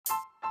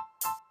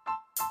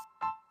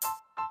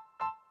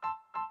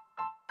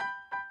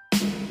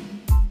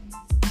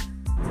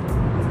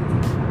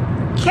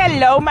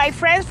Hello, my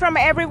friends from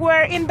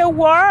everywhere in the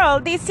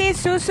world. This is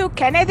Susu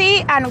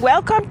Kennedy, and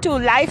welcome to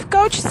Life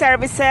Coach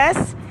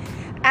Services.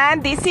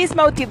 And this is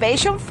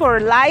Motivation for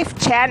Life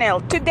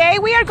channel. Today,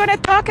 we are going to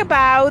talk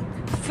about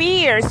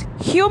fears,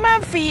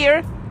 human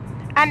fear,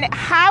 and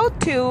how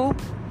to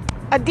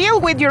deal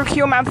with your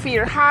human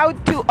fear. How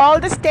to all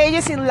the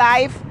stages in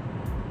life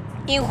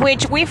in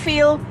which we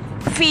feel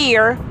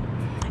fear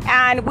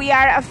and we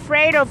are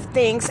afraid of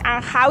things,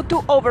 and how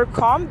to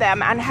overcome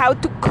them, and how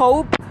to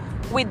cope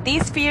with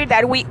this fear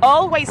that we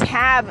always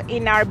have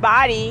in our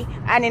body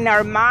and in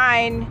our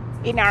mind,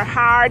 in our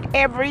heart,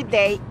 every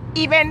day.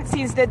 Even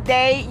since the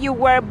day you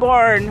were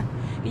born,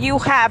 you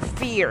have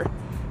fear.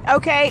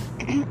 Okay,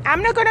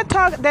 I'm not gonna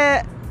talk.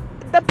 The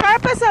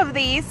purpose of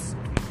this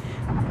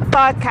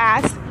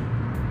podcast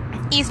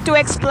is to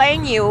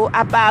explain you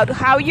about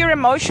how your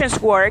emotions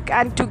work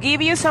and to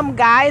give you some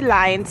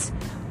guidelines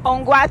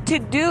on what to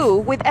do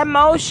with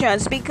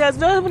emotions, because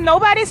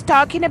nobody's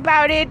talking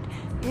about it.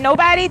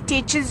 Nobody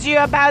teaches you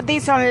about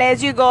this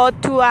unless you go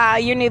to a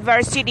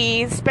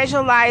university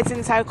specialized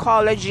in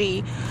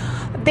psychology.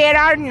 There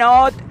are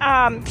not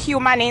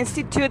human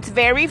institutes,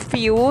 very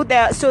few.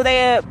 So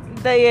the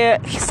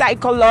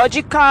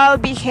psychological,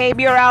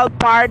 behavioral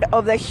part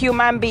of the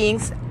human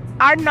beings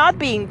are not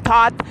being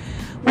taught.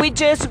 We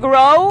just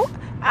grow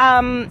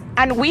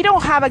and we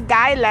don't have a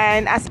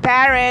guideline as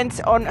parents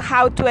on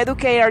how to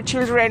educate our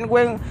children.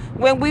 When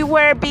we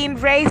were being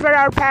raised by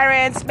our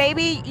parents,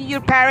 maybe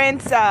your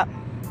parents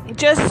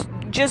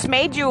just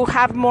made you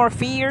have more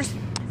fears.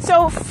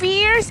 So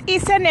fears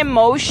is an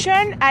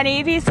emotion, and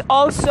it is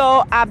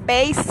also a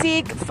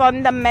basic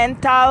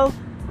fundamental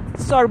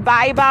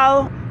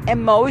survival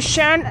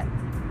emotion.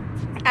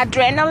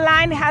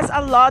 Adrenaline has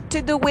a lot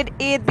to do with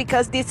it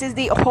because this is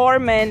the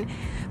hormone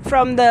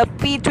from the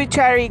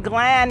pituitary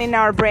gland in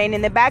our brain,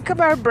 in the back of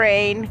our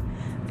brain.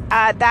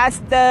 That's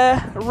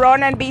the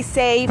run and be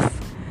safe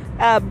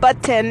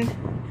button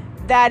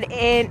that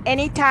in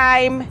any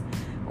time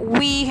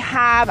we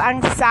have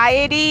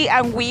anxiety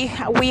and we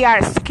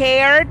are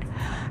scared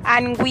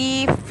and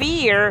we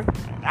fear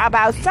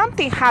about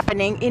something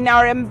happening in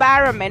our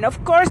environment.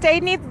 Of course, there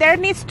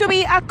needs to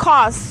be a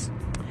cause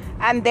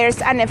and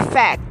there's an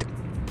effect.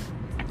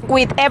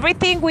 With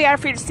everything we are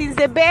fearing, since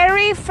the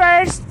very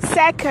first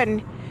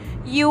second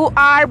you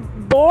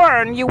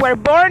were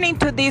born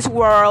into this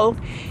world,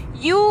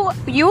 you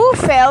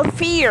felt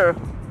fear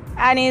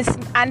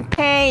and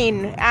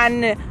pain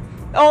and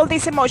all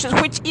these emotions,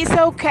 which is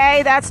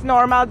okay. That's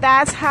normal.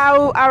 That's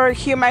how our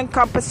human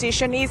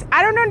composition is.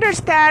 I don't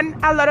understand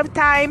a lot of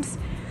times,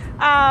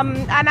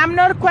 and I'm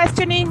not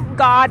questioning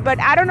God, but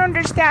I don't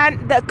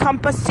understand the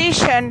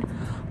composition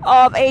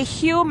of a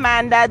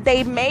human that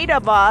they made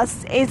of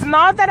us. It's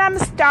not that I'm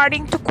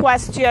starting to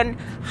question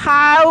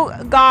how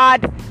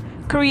God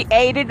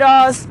created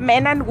us,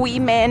 men and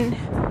women,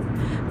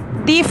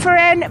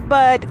 different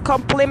but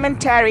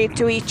complementary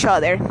to each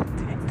other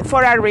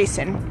for a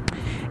reason.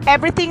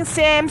 Everything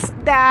seems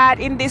that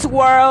in this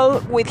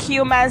world with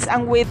humans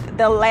and with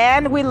the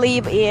land we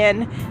live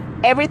in,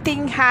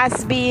 everything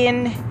has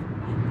been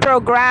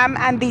programmed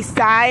and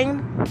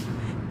designed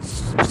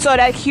so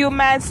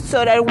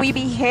that we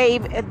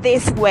behave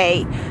this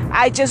way.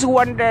 I just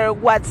wonder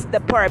what's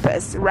the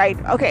purpose, right?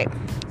 Okay,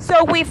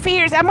 so with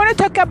fears, I'm going to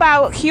talk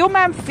about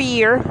human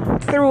fear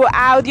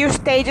throughout your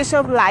stages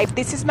of life.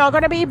 This is not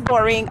going to be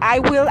boring. I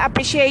will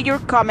appreciate your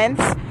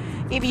comments.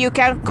 If you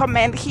can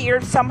comment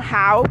here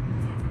somehow,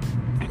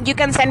 you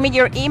can send me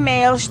your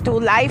emails to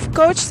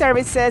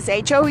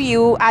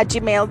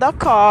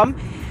lifecoachservices@gmail.com.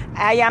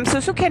 I am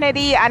Susu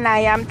Kennedy, and I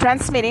am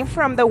transmitting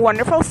from the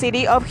wonderful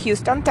city of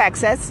Houston,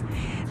 Texas.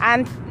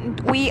 And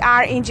we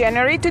are in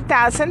January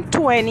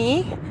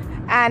 2020,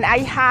 and I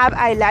have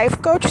a life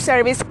coach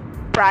service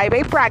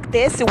private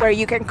practice where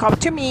you can come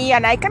to me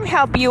and I can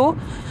help you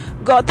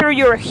go through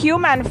your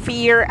human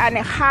fear and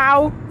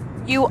how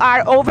you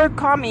are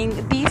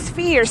overcoming these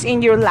fears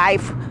in your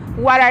life.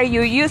 What are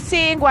you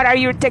using? What are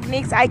your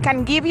techniques? I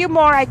can give you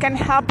more. I can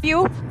help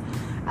you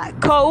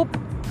cope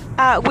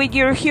with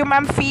your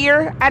human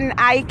fear, and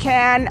I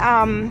can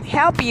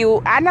help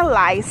you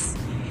analyze,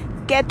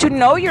 get to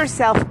know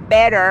yourself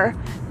better,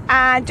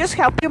 and just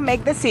help you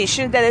make the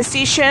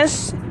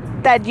decisions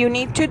that you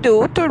need to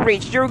do to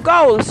reach your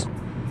goals.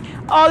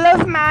 All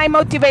of my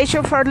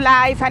motivation for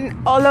life and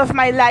all of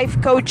my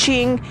life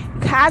coaching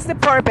has the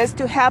purpose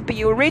to help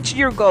you reach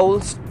your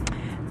goals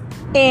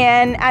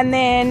and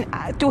then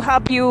to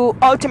help you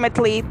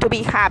ultimately to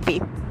be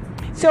happy.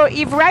 So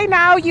if right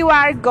now you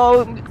are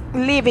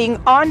living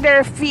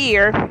under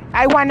fear,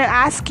 I want to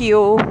ask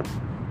you,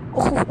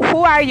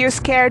 who are you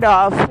scared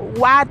of?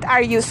 What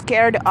are you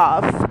scared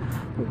of?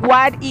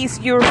 What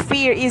is your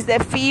fear? Is the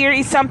fear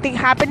is something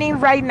happening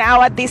right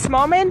now at this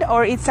moment,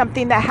 or it's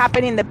something that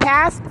happened in the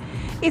past?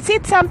 Is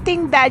it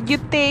something that you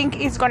think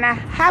is going to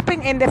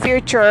happen in the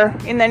future,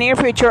 in the near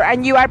future,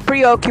 and you are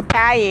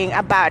preoccupying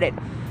about it?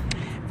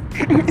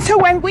 So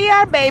when we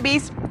are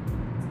babies,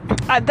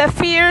 the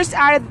fears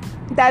are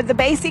that the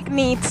basic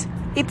needs.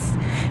 It's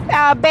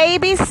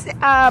babies,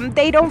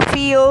 they don't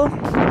feel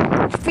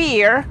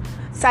fear.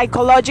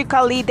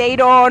 Psychologically, they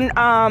don't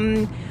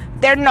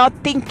they're not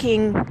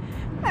thinking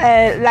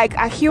like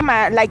a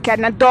human, like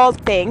an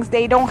adult thinks.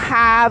 They don't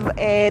have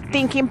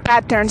thinking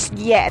patterns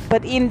yet,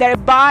 but in their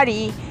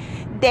body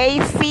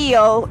they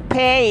feel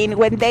pain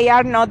when they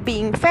are not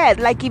being fed.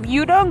 Like if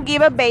you don't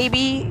give a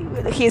baby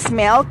his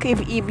milk, if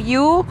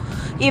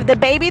the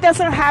baby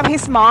doesn't have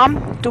his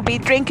mom to be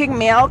drinking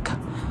milk,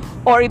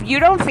 or if you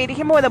don't feed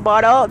him with a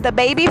bottle, the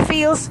baby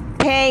feels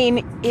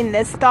pain in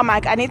the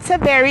stomach, and it's a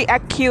very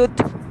acute,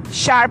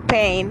 sharp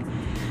pain,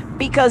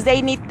 because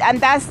they need,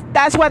 and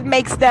that's what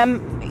makes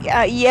them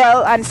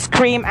yell and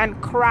scream and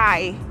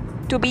cry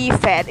to be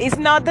fed. It's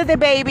not that the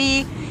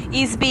baby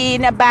is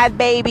being a bad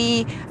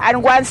baby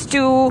and wants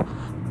to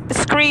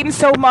scream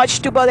so much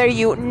to bother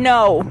you.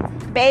 No,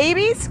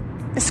 babies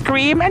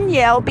scream and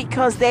yell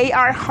because they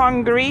are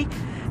hungry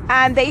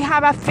and they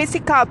have a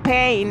physical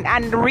pain,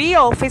 and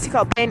real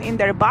physical pain in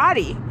their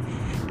body,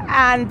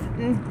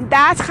 and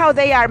that's how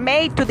they are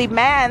made to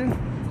demand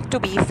to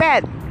be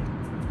fed.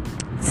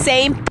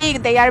 Same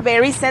thing, they are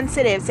very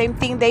sensitive. Same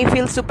thing, they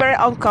feel super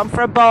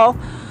uncomfortable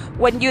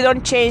when you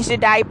don't change the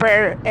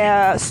diaper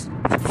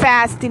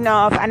fast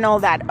enough and all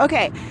that.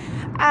 Okay,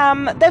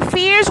 the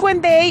fears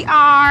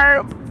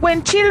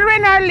when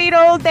children are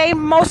little, they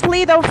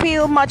mostly don't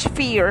feel much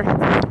fear.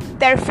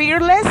 They're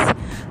fearless.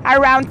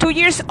 Around 2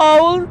 years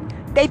old,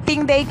 they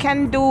think they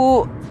can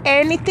do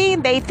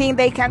anything. They think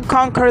they can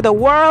conquer the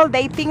world.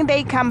 They think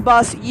they can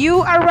boss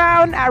you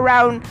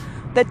around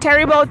the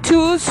terrible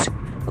twos.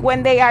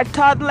 When they are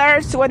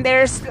toddlers, when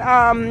there's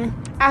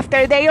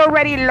after they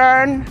already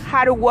learn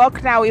how to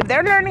walk. Now if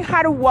they're learning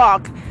how to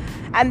walk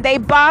and they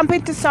bump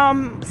into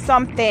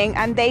something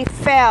and they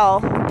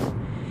fell,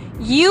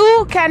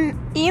 you can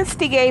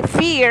instigate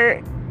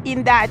fear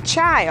in that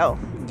child.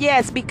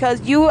 Yes,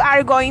 because you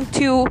are going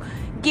to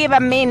give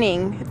a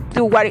meaning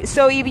to what.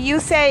 So if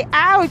you say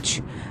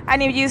ouch,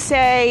 and if you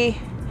say,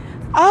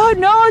 oh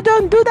no,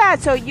 don't do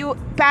that. So you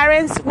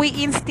parents, we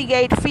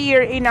instigate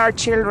fear in our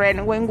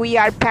children when we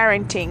are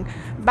parenting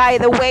by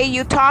the way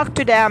you talk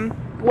to them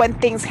when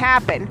things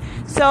happen.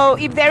 So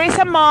if there is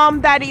a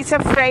mom that is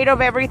afraid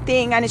of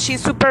everything and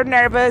she's super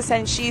nervous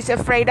and she's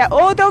afraid that,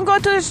 oh, don't go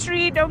to the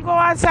street, don't go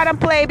outside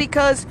and play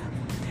because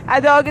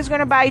a dog is going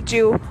to bite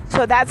you.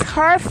 So that's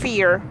her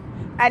fear,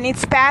 and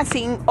it's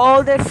passing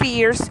all the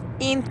fears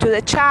into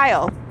the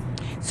child.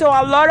 So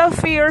a lot of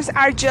fears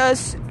are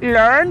just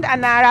learned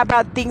and are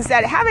about things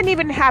that haven't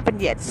even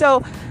happened yet.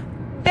 So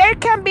there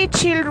can be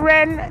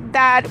children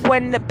that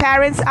when the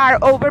parents are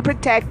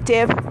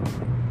overprotective,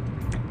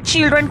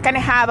 children can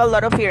have a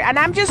lot of fear. And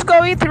I'm just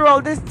going through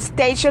all the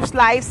stages of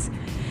lives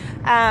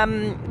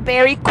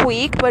very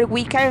quick, but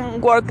we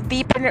can work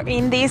deeper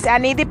in this,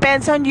 and it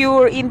depends on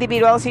your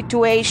individual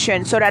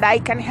situation so that I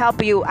can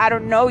help you. I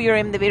don't know your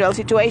individual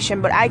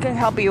situation, but I can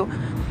help you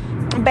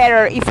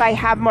better if I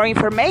have more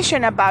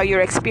information about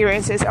your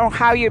experiences or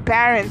how your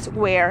parents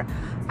were.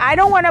 I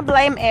don't want to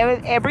blame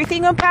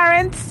everything on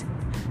parents,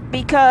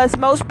 because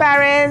most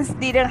parents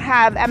didn't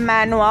have a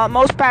manual.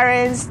 Most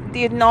parents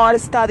did not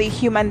study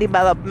human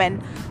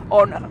development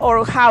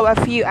or how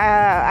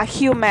a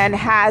human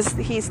has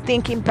his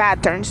thinking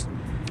patterns.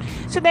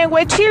 So then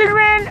with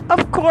children,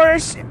 of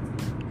course,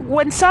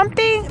 when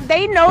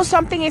they know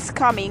something is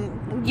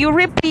coming, you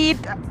repeat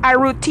a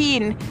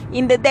routine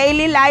in the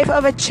daily life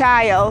of a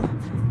child.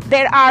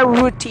 There are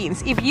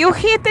routines. If you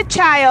hit the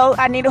child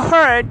and it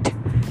hurt,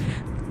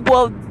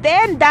 well,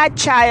 then that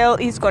child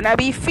is gonna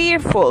be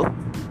fearful.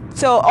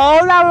 So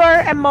all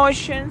our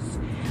emotions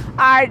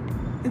are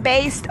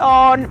based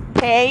on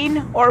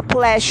pain or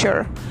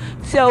pleasure.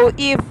 So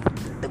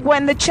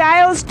when the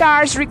child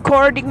starts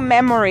recording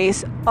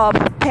memories of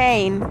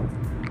pain,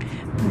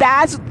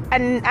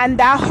 and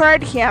that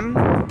hurt him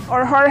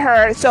or hurt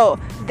her, so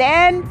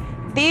then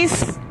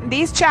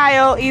this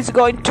child is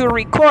going to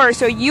record.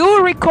 So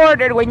you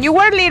recorded, when you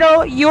were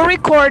little, you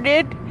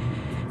recorded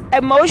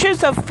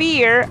emotions of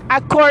fear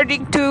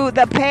according to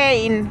the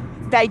pain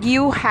that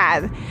you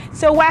had.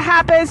 So what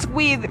happens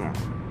with,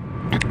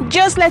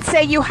 just let's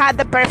say you had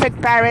the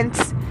perfect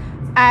parents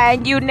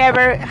and you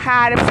never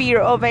had a fear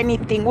of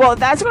anything. Well,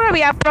 that's going to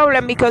be a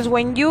problem, because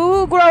when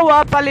you grow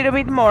up a little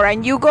bit more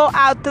and you go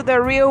out to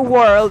the real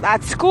world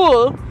at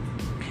school,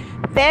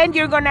 then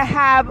you're going to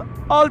have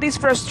all these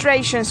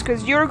frustrations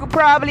because you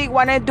probably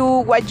want to do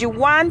what you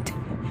want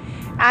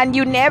and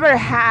you never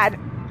had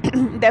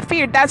the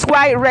fear. That's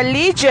why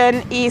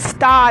religion is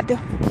taught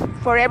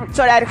so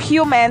that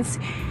humans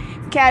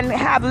can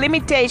have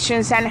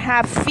limitations and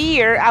have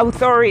fear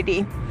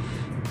authority.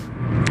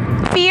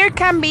 Fear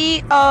can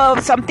be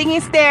of something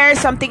is there,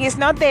 something is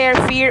not there.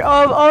 Fear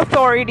of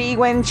authority,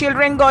 when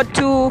children go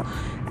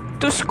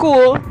to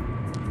school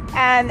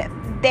and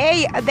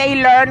they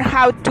learn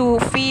how to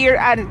fear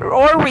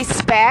or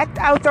respect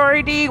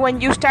authority.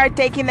 When you start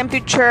taking them to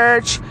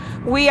church,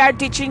 we are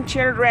teaching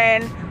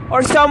children,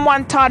 or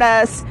someone taught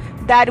us,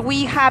 that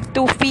we have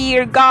to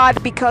fear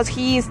God because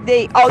He is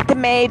the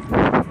ultimate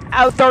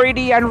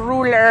authority and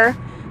ruler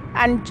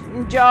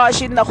and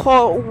judge in the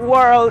whole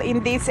world,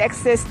 in this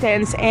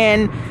existence.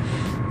 And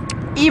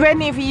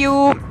even if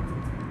you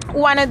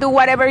want to do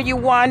whatever you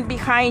want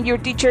behind your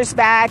teacher's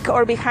back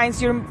or behind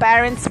your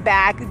parents'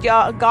 back,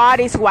 God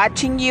is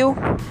watching you.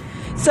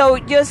 So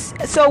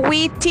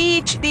we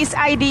teach this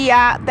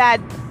idea that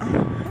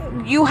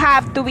you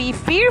have to be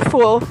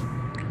fearful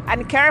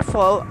and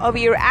careful of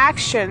your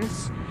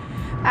actions.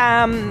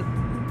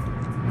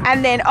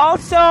 And then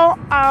also,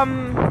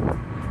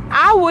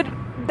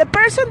 the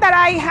person that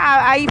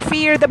I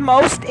fear the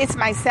most is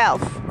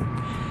myself,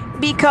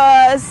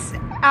 because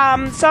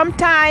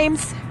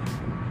sometimes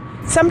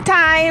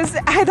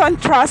I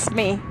don't trust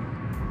me.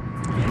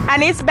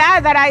 And it's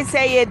bad that I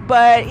say it,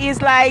 but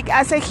it's like,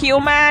 as a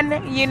human,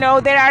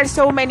 there are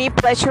so many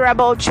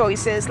pleasurable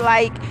choices.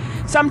 Like,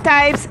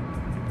 sometimes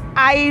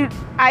I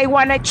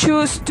want to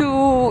choose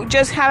to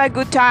just have a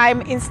good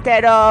time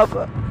instead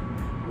of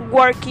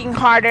working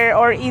harder,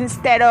 or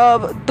instead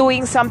of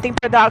doing something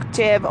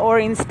productive, or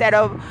instead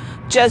of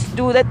just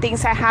do the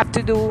things I have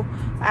to do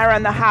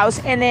around the house.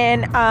 And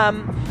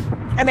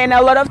then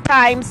a lot of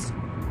times,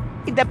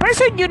 the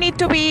person you need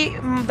to be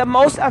the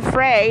most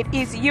afraid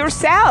is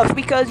yourself,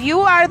 because you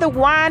are the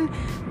one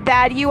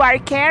that you are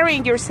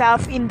carrying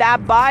yourself in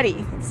that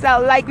body.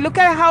 So, like, look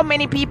at how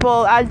many people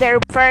are their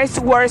first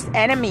worst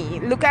enemy.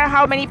 Look at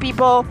how many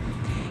people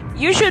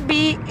you should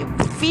be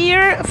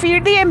fear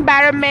the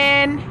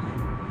environment,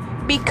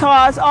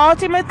 because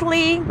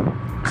ultimately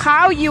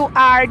how you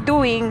are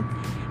doing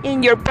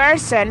in your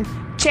person,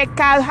 check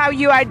out how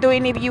you are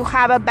doing. If you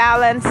have a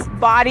balanced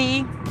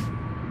body,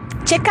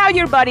 check out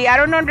your body. I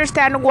don't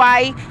understand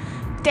why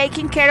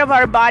taking care of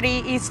our body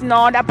is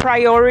not a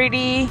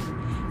priority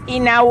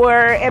in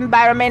our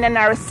environment and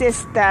our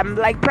system.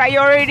 Like,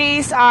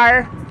 priorities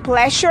are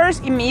pleasures,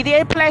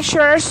 immediate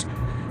pleasures,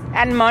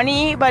 and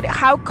money. But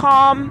how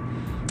come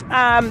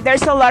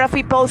there's a lot of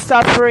people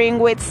suffering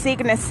with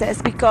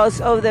sicknesses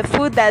because of the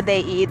food that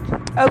they eat?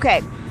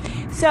 Okay,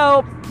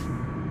 so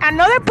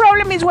another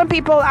problem is when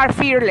people are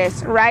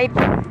fearless, right?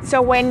 So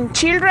when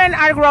children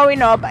are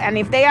growing up, and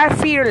if they are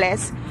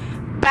fearless,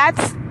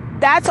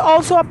 that's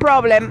also a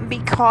problem,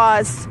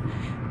 because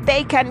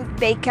they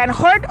can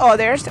hurt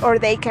others, or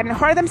they can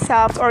hurt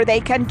themselves, or they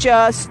can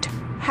just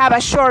have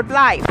a short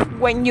life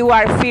when you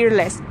are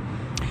fearless.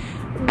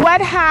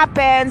 What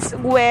happens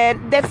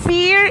when the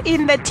fear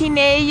in the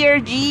teenager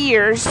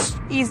years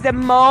is the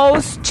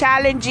most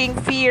challenging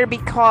fear,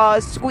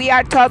 because we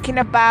are talking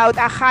about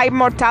a high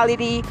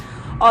mortality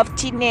of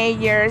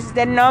teenagers.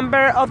 The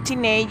number of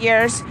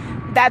teenagers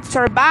that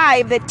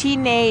survive the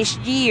teenage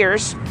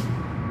years,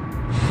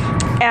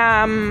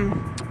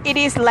 it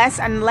is less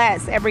and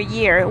less every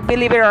year,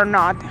 believe it or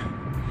not.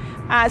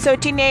 So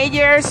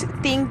teenagers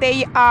think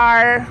they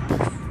are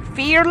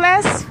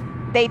fearless.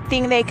 They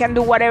think they can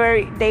do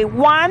whatever they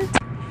want.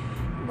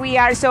 We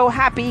are so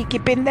happy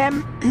keeping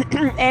them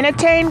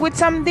entertained with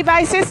some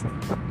devices.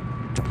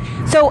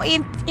 So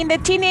in the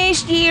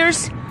teenage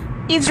years,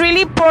 it's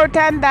really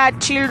important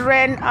that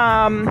children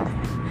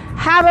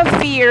have a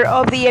fear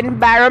of the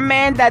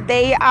environment, that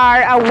they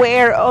are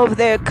aware of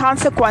the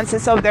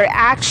consequences of their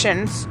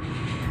actions.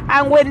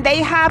 And when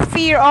they have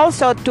fear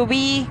also to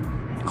be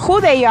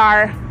who they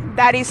are,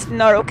 that is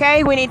not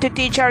okay. We need to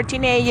teach our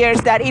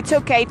teenagers that it's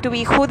okay to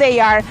be who they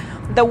are,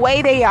 the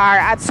way they are.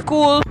 At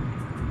school,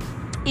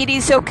 it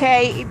is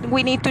okay.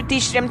 We need to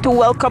teach them to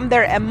welcome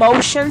their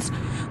emotions.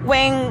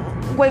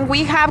 When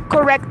we have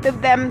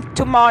corrected them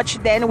too much,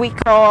 then we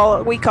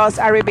cause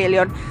a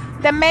rebellion.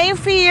 The main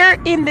fear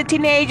in the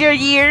teenager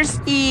years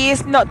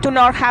is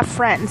not have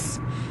friends.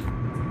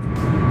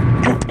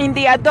 In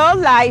the adult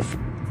life,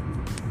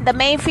 the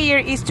main fear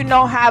is to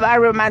not have a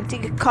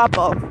romantic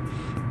couple.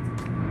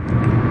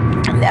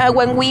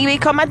 When we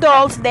become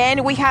adults,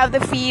 then we have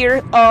the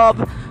fear of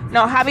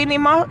not having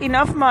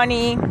enough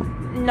money,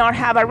 not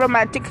have a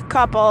romantic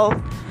couple.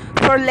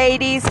 For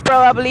ladies,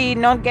 probably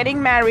not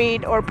getting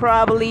married, or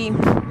probably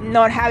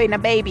not having a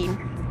baby,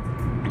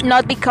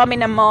 not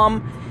becoming a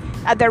mom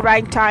at the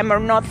right time, or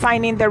not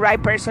finding the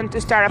right person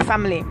to start a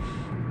family.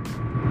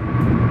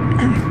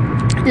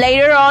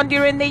 Later on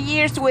during the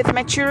years, with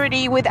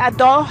maturity, with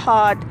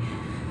adulthood,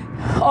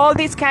 all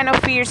these kind of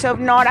fears of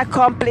not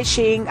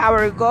accomplishing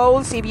our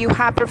goals, if you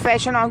have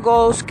professional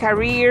goals,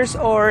 careers,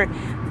 or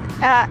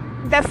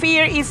the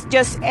fear is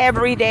just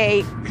every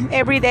day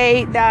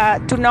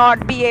to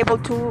not be able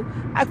to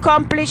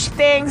accomplish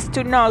things,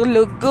 to not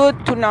look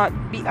good, to not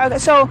be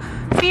so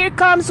fear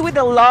comes with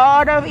a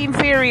lot of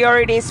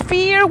inferiorities.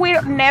 Fear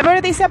will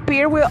never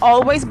disappear, will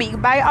always be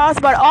by us.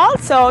 But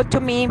also, to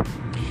me,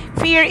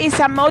 fear is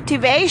a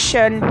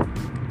motivation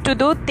to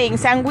do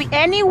things. And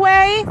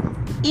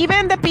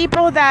even the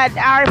people that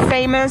are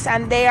famous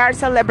and they are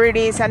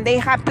celebrities and they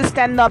have to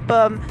stand up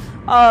of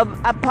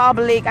a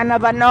public and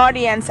of an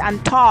audience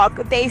and talk,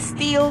 they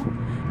still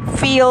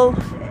feel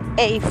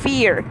a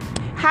fear.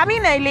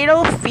 Having a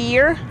little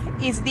fear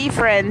is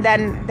different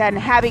than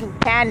having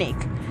panic.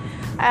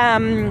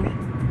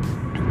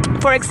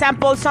 For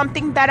example,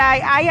 something that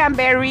I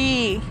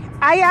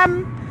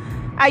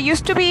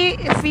used to be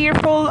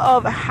fearful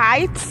of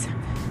heights.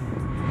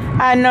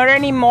 not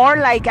anymore.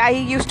 Like, I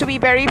used to be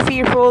very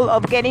fearful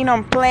of getting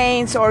on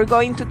planes or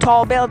going to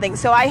tall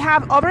buildings. So I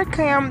have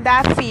overcome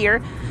that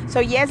fear. So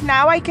yes,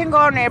 now I can go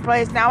on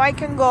airplanes. Now I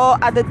can go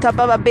at the top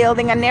of a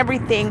building and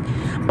everything.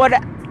 But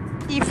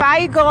if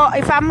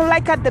I'm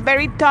like at the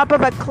very top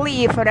of a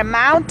cliff or a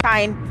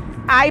mountain,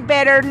 I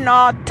better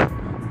not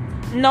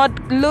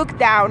look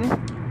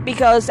down,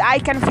 because I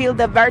can feel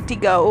the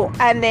vertigo.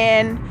 And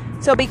then,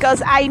 so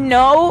because I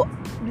know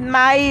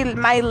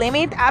my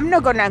limit, I'm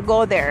not gonna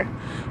go there.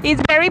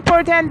 It's very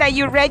important that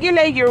you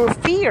regulate your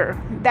fear,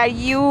 that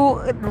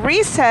you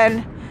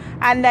reason,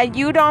 and that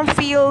you don't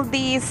feel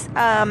this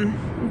that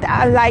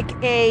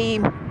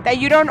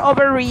you don't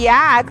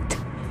overreact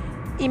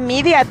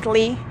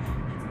immediately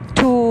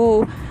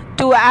to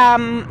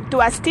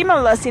a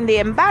stimulus in the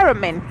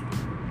environment.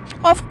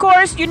 Of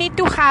course, you need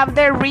to have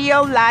the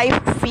real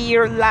life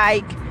fear,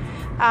 like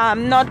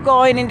not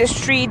going in the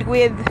street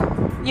with,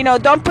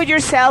 don't put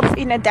yourself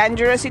in a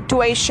dangerous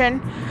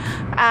situation,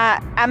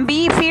 and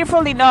be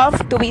fearful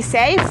enough to be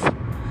safe.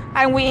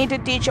 And we need to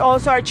teach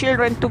also our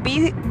children to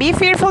be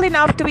fearful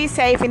enough to be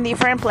safe in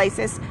different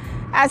places.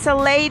 As a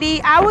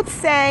lady, I would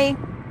say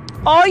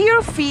all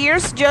your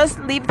fears, just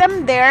leave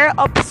them there,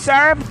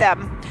 observe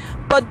them,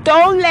 but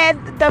don't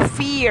let the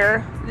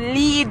fear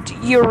lead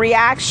your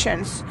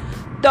reactions.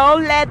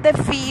 Don't let the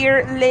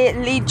fear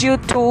lead you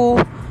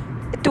to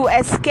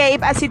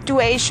escape a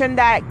situation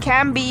that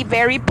can be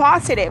very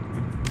positive.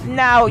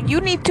 Now, you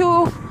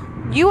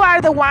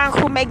are the one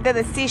who make the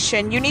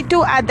decision. You need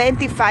to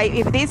identify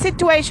if this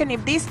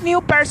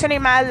new person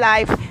in my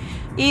life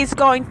is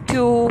going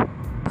to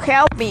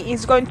help me,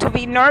 is going to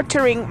be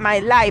nurturing my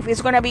life,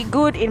 is going to be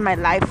good in my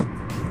life.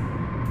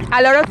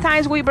 A lot of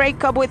times we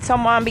break up with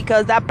someone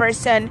because that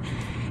person,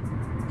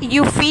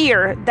 you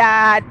fear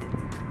that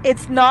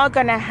it's not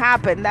gonna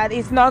happen, that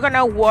it's not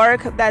gonna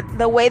work, that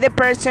the way the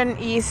person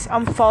is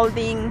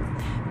unfolding,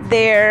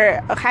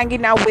 they're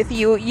hanging out with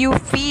you, you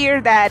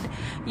fear that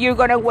you're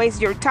gonna waste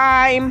your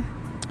time.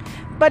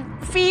 But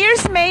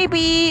fears may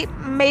be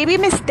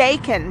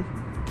mistaken.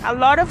 A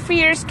lot of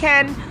fears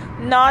can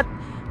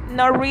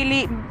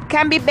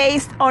be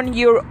based on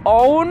your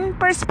own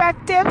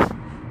perspective,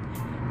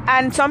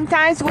 and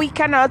sometimes we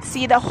cannot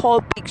see the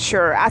whole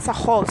picture as a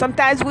whole.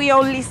 Sometimes we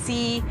only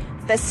see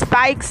the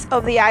spikes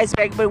of the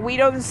iceberg, but we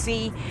don't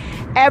see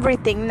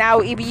everything. Now,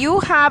 if you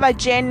have a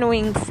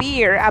genuine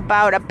fear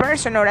about a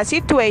person or a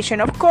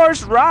situation, of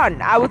course, run.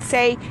 I would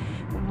say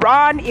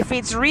run. If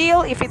it's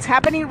real, if it's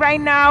happening right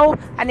now,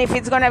 and if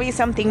it's gonna be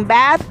something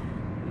bad,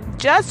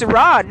 just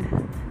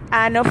run.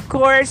 And of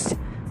course,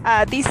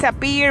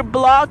 disappear,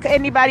 block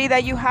anybody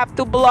that you have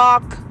to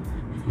block.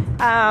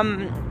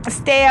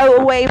 Stay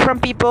away from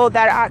people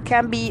that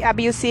can be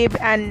abusive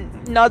and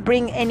not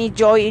bring any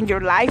joy in your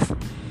life.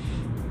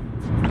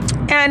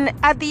 And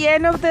at the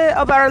end of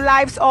our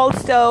lives,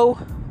 also,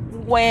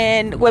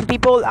 when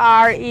people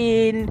are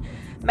in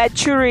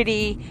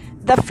maturity,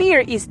 the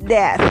fear is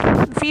death.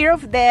 Fear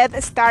of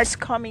death starts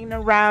coming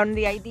around.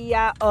 The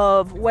idea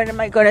of, when am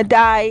I gonna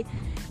die?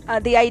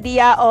 The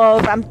idea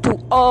of, I'm too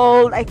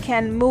old, I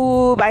can't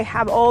move, I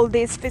have all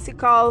these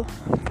physical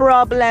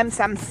problems,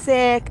 I'm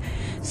sick.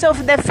 So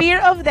the fear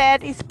of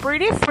death is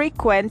pretty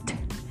frequent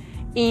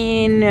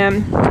in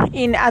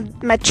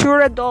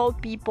mature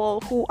adult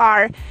people who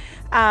are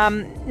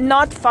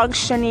not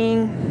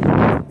functioning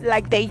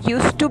like they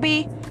used to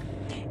be.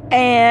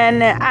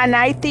 And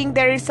I think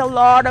there is a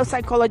lot of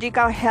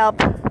psychological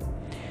help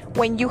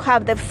when you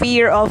have the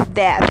fear of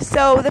death.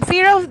 So the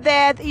fear of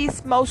death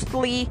is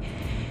mostly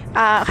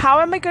how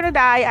am I gonna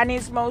die, and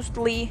it's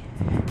mostly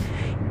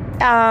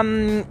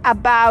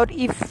about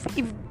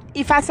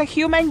if as a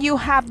human you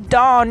have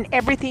done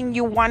everything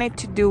you wanted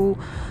to do.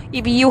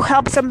 If you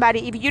help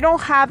somebody, if you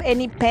don't have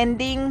any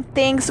pending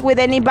things with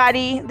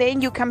anybody, then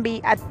you can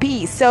be at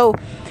peace. So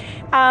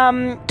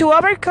to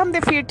overcome the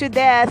fear to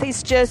death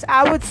is just,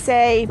 I would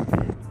say,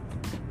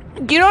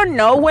 you don't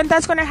know when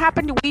that's going to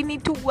happen. We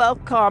need to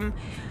welcome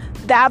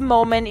that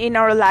moment in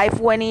our life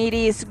when it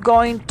is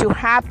going to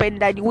happen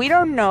that we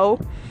don't know.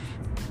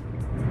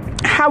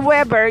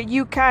 However,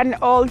 you can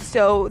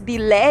also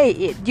delay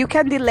it. You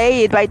can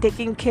delay it by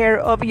taking care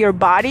of your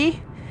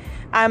body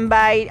and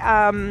by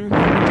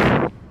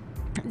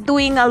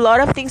doing a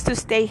lot of things to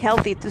stay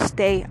healthy, to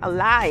stay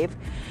alive.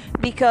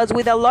 Because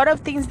with a lot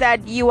of things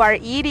that you are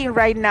eating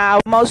right now,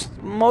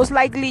 most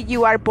likely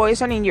you are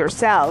poisoning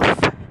yourself.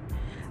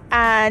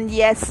 And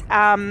yes,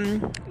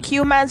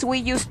 humans, we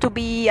used to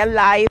be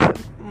alive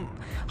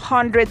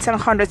hundreds and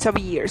hundreds of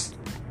years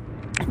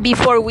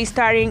before we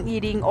started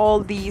eating all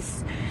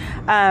these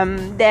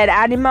dead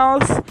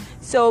animals.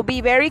 So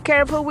be very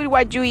careful with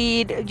what you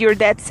eat. Your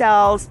dead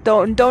cells,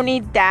 don't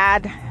eat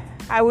that.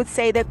 I would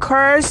say the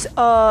curse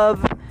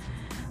of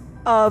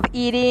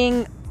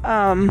eating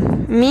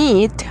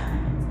meat,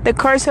 the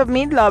curse of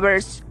meat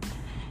lovers,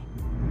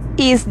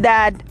 is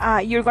that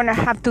you're gonna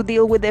have to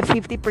deal with the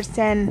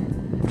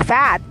 50%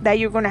 fat that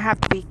you're gonna have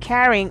to be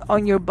carrying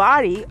on your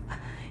body,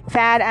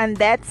 fat and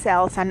dead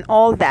cells and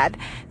all that.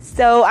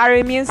 So our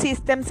immune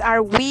systems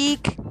are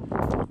weak.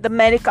 the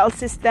medical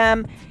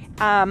system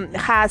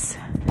has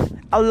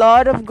a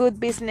lot of good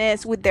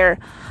business with their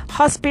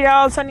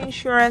hospitals and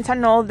insurance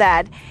and all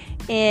that.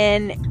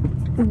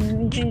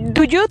 And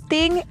do you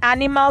think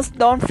animals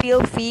don't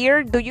feel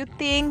fear? Do you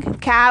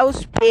think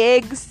cows,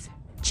 pigs,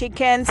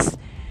 chickens,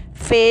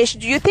 fish,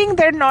 do you think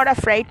they're not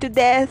afraid to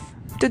death,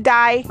 to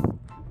die?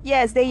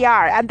 Yes, they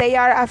are, and they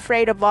are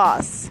afraid of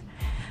us.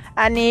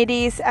 And it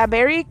is a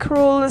very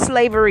cruel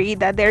slavery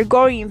that they're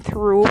going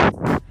through,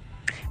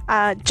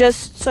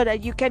 just so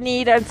that you can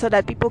eat and so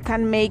that people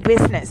can make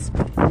business.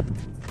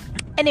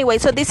 Anyway,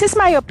 so this is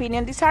my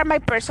opinion. These are my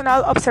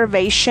personal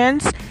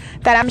observations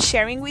that I'm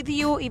sharing with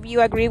you. If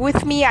you agree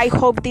with me, I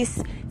hope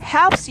this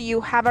helps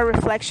you have a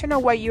reflection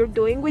on what you're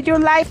doing with your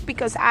life,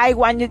 because I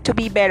want you to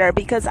be better,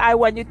 because I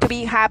want you to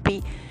be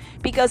happy,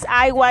 because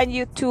I want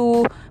you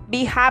to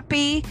be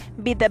happy,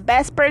 be the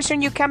best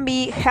person you can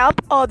be,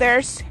 help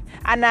others,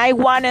 and I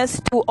want us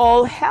to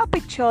all help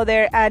each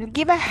other and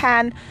give a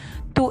hand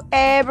to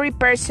every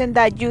person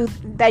that you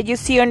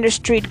see on the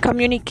street.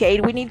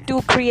 Communicate. We need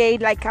to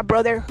create like a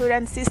brotherhood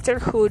and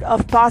sisterhood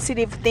of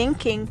positive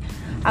thinking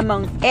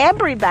among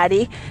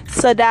everybody,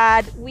 so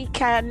that we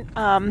can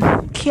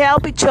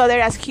help each other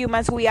as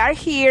humans. We are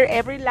here.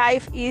 Every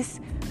life is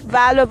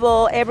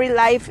valuable. Every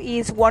life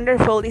is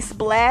wonderful. Is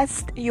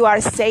blessed. You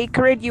are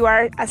sacred. You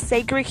are a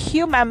sacred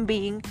human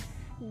being.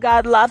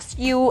 God loves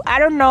you. I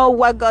don't know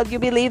what God you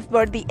believe,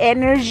 but the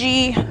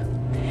energy,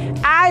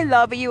 I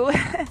love you.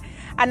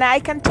 And I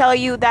can tell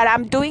you that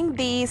I'm doing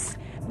this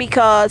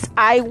because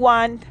I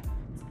want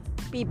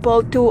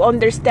people to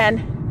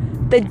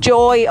understand the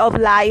joy of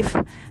life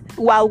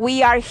while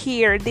we are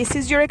here. This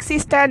is your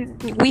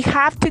existence. We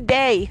have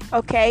today,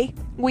 okay?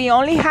 We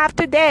only have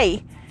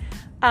today.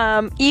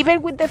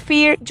 Even with the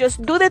fear,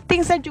 just do the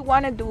things that you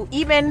want to do.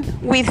 Even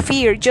with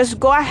fear,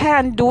 just go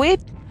ahead and do it.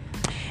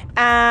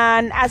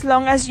 And as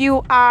long as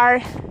you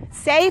are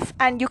safe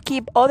and you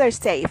keep others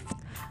safe.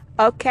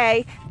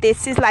 Okay,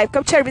 this is Life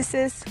Coach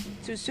Services,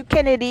 Susu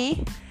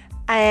Kennedy,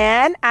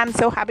 and I'm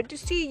so happy to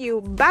see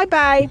you. Bye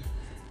bye.